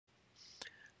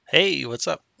Hey, what's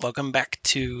up? Welcome back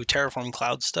to Terraform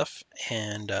Cloud stuff,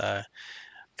 and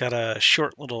got a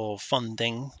short little fun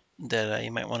thing that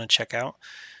you might want to check out.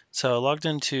 So I logged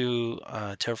into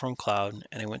Terraform Cloud,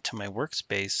 and I went to my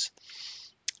workspace,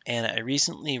 and I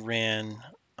recently ran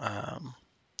a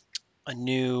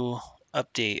new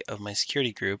update of my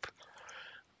security group,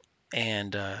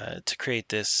 and to create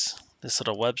this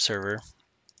little web server,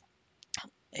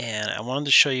 and I wanted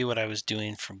to show you what I was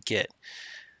doing from Git.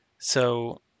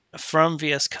 So from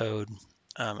VS Code,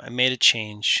 I made a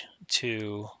change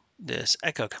to this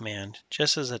echo command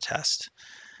just as a test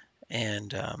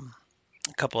and a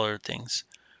couple other things.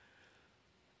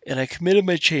 And I committed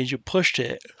my change and pushed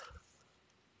it.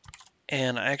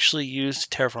 And I actually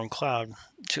used Terraform Cloud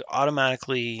to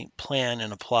automatically plan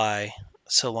and apply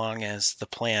so long as the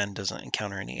plan doesn't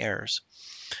encounter any errors,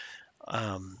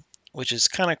 which is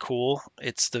kind of cool.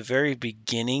 It's the very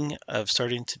beginning of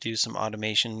starting to do some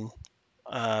automation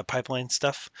pipeline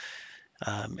stuff.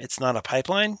 It's not a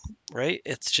pipeline, right?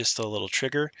 It's just a little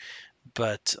trigger.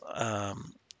 But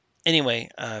anyway,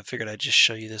 I figured I'd just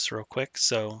show you this real quick.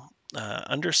 So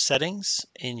under settings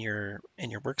in your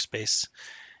workspace,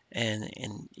 and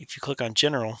if you click on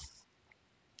general,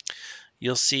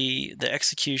 you'll see the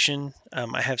execution.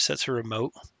 I have set to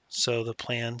remote, so the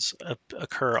plans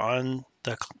occur on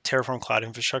the Terraform Cloud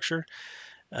infrastructure,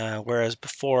 whereas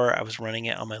before I was running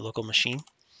it on my local machine.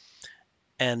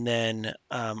 And then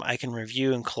I can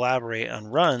review and collaborate on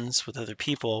runs with other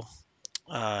people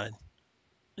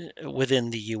within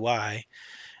the UI.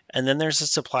 And then there's a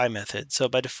supply method. So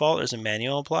by default, there's a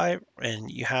manual apply,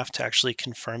 and you have to actually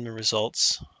confirm the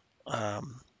results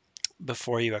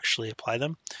before you actually apply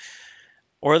them.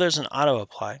 Or there's an auto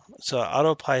apply. So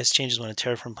auto applies changes when a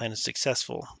Terraform plan is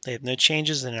successful. They have no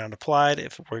changes, they're not applied.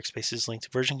 If a workspace is linked to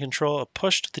version control, a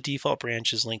push to the default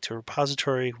branch is linked to a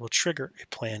repository will trigger a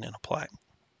plan and apply.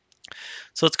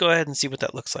 So let's go ahead and see what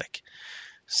that looks like.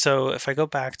 So if I go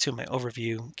back to my overview,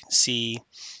 you can see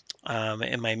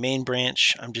in my main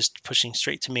branch, I'm just pushing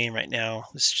straight to main right now.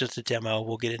 This is just a demo.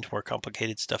 We'll get into more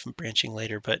complicated stuff in branching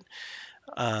later, but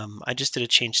I just did a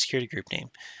change security group name.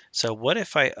 So what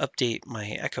if I update my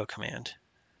echo command?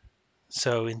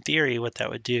 So in theory, what that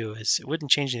would do is it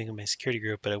wouldn't change anything in my security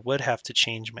group, but it would have to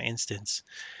change my instance.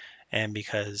 And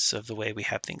because of the way we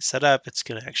have things set up, it's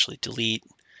going to actually delete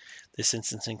this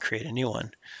instance and create a new one.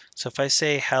 So if I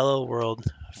say hello world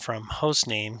from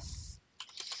hostname,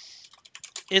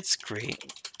 it's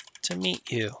great to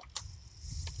meet you.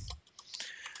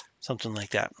 Something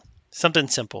like that. Something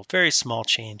simple, very small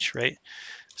change, right?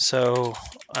 So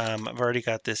I've already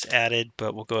got this added,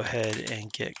 but we'll go ahead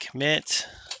and git commit,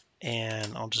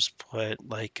 and I'll just put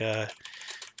like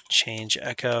change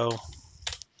echo,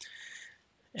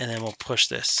 and then we'll push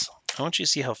this. I want you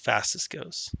to see how fast this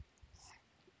goes.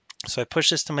 So I push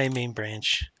this to my main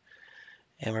branch,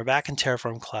 and we're back in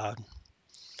Terraform Cloud.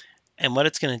 And what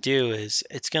it's going to do is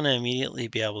it's going to immediately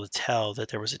be able to tell that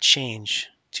there was a change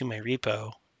to my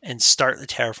repo and start the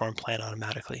Terraform plan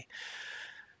automatically.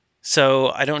 So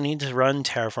I don't need to run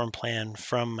Terraform plan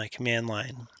from my command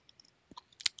line.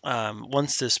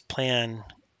 Once this plan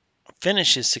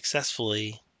finishes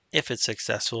successfully, if it's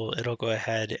successful, it'll go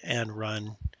ahead and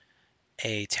run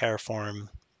a Terraform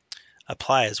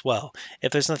apply as well.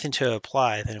 If there's nothing to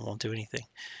apply, then it won't do anything.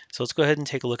 So let's go ahead and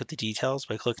take a look at the details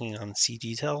by clicking on See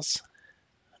Details.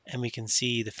 And we can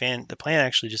see the plan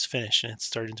actually just finished and it's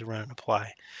starting to run and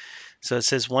apply. So it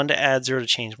says 1 to add, 0 to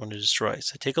change, 1 to destroy.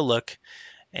 So take a look,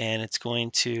 and it's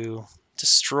going to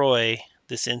destroy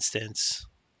this instance,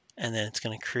 and then it's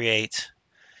going to create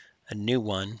a new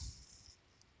one.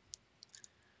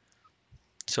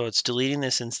 So it's deleting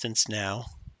this instance now.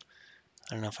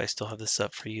 I don't know if I still have this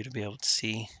up for you to be able to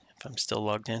see if I'm still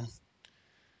logged in.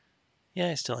 Yeah,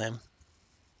 I still am.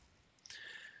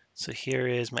 So here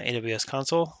is my AWS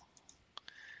console,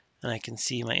 and I can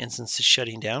see my instance is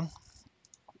shutting down.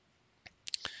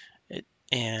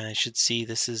 And I should see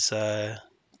this is no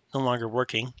longer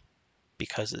working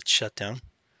because it's shut down.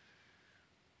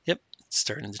 Yep, it's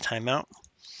starting to time out.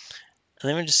 And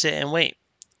then we just sit and wait.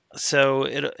 So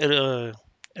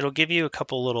it'll give you a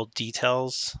couple little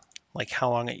details, like how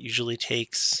long it usually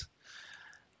takes,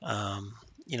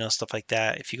 stuff like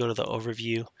that. If you go to the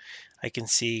overview, I can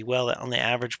see, well, on the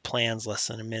average plan's less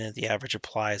than a minute. The average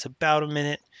apply is about a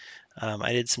minute.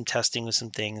 I did some testing with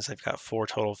some things. I've got 4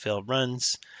 total failed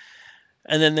runs.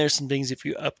 And then there's some things, if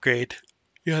you upgrade,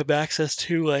 you have access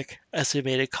to like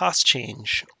estimated cost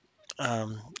change,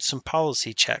 some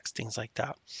policy checks, things like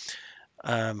that.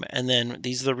 And then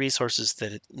these are the resources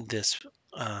that this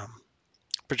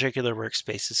particular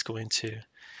workspace is going to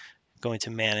going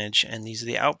to manage, and these are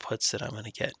the outputs that I'm going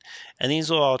to get. And these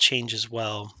will all change as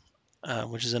well,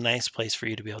 which is a nice place for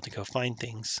you to be able to go find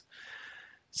things.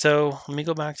 So let me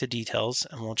go back to details,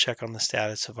 and we'll check on the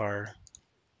status of our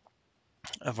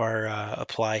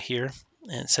apply here.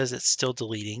 And it says it's still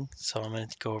deleting, so I'm going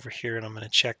to go over here and I'm going to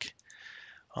check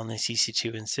on this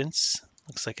EC2 instance.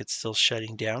 Looks like it's still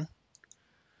shutting down.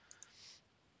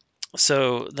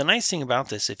 So the nice thing about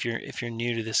this, if you're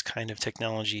new to this kind of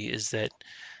technology, is that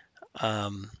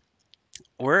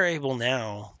we're able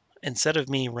now, instead of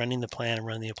me running the plan and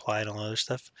running the apply and all other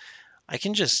stuff, I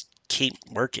can just keep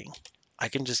working. I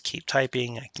can just keep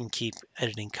typing. I can keep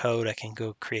editing code. I can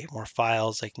go create more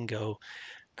files. I can go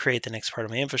create the next part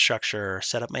of my infrastructure, or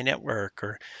set up my network,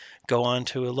 or go on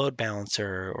to a load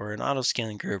balancer or an auto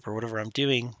scaling group or whatever I'm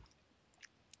doing.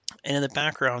 And in the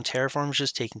background, Terraform is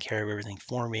just taking care of everything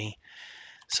for me.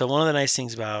 So one of the nice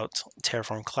things about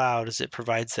Terraform Cloud is it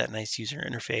provides that nice user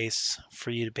interface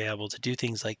for you to be able to do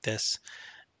things like this.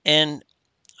 And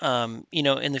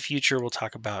in the future, we'll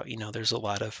talk about, there's a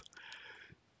lot of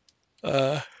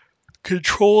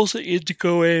controls that you have to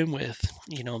go in with.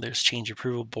 There's change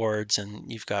approval boards,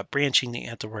 and you've got branching that you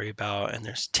have to worry about, and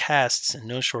there's tests and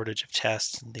no shortage of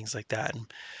tests and things like that.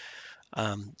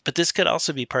 But this could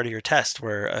also be part of your test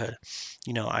where,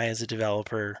 I as a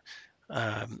developer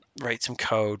write some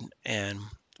code, and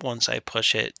once I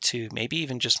push it to maybe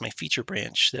even just my feature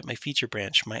branch, that my feature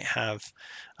branch might have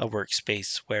a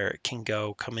workspace where it can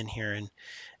come in here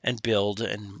and build,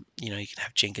 and you can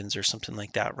have Jenkins or something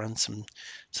like that run some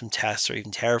tests, or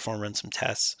even Terraform run some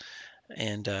tests,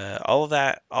 and all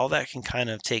that can kind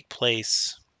of take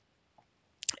place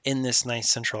in this nice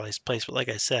centralized place. But like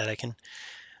I said,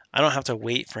 I don't have to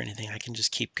wait for anything. I can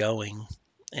just keep going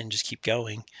and just keep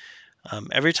going.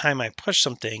 Every time I push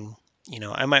something,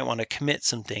 I might want to commit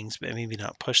some things, but maybe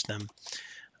not push them,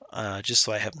 just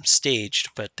so I have them staged.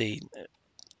 But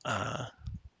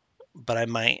I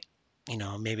might,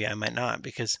 maybe I might not,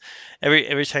 because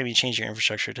every time you change your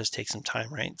infrastructure, it does take some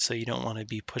time, right? So you don't want to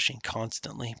be pushing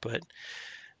constantly. But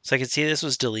so I can see this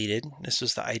was deleted. This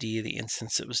was the ID of the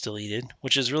instance that was deleted,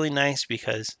 which is really nice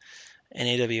because in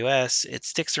AWS, it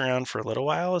sticks around for a little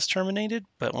while as terminated,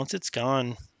 but once it's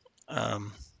gone,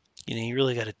 you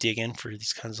really got to dig in for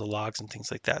these kinds of logs and things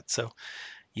like that. So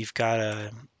you've got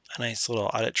a nice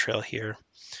little audit trail here,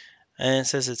 and it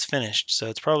says it's finished. So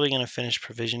it's probably going to finish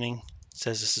provisioning. It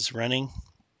says this is running.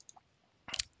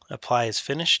 Apply is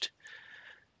finished.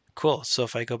 Cool. So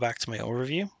if I go back to my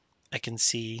overview, I can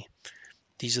see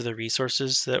these are the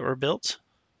resources that were built,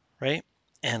 right?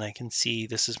 And I can see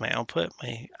this is my output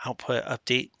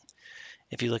update.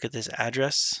 If you look at this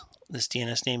address, this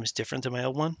DNS name is different than my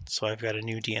old one, so I've got a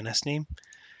new DNS name.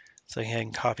 So I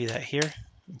can copy that here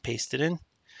and paste it in,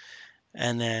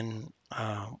 and then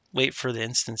wait for the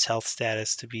instance health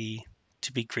status to be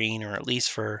green, or at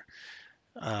least for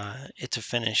it to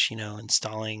finish,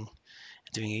 installing,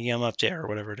 doing a yum update or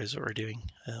whatever it is that we're doing.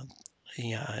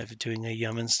 If doing a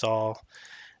yum install,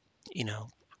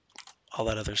 all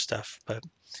that other stuff.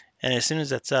 And as soon as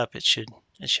that's up, it should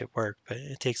work, but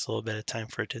it takes a little bit of time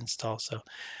for it to install. So,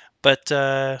 but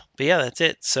yeah, that's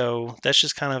it. So that's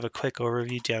just kind of a quick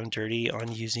overview down dirty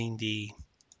on using the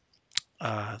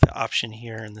option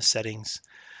here in the settings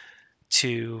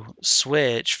to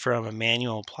switch from a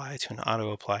manual apply to an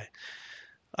auto apply.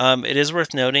 It is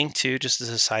worth noting too, just as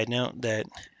a side note, that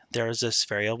there is this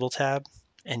variable tab,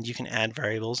 and you can add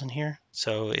variables in here.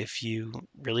 So if you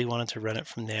really wanted to run it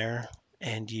from there,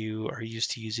 and you are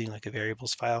used to using like a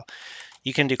variables file,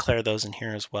 you can declare those in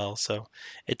here as well. So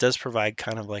it does provide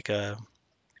kind of like a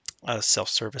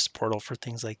self-service portal for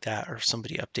things like that, or if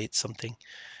somebody updates something,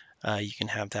 you can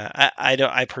have that.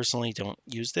 I personally don't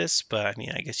use this, but I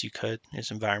mean, I guess you could. There's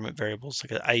environment variables.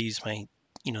 Like I use my,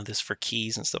 this for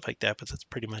keys and stuff like that, but that's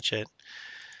pretty much it.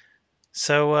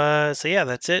 So yeah,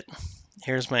 that's it.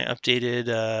 Here's my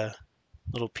updated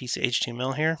little piece of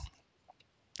HTML here.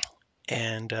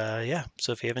 And yeah,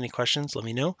 so if you have any questions, let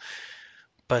me know.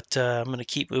 But I'm going to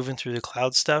keep moving through the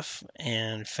cloud stuff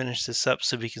and finish this up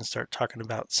so we can start talking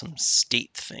about some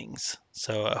state things.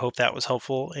 So I hope that was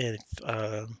helpful. And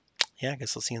yeah, I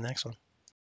guess I'll see you in the next one.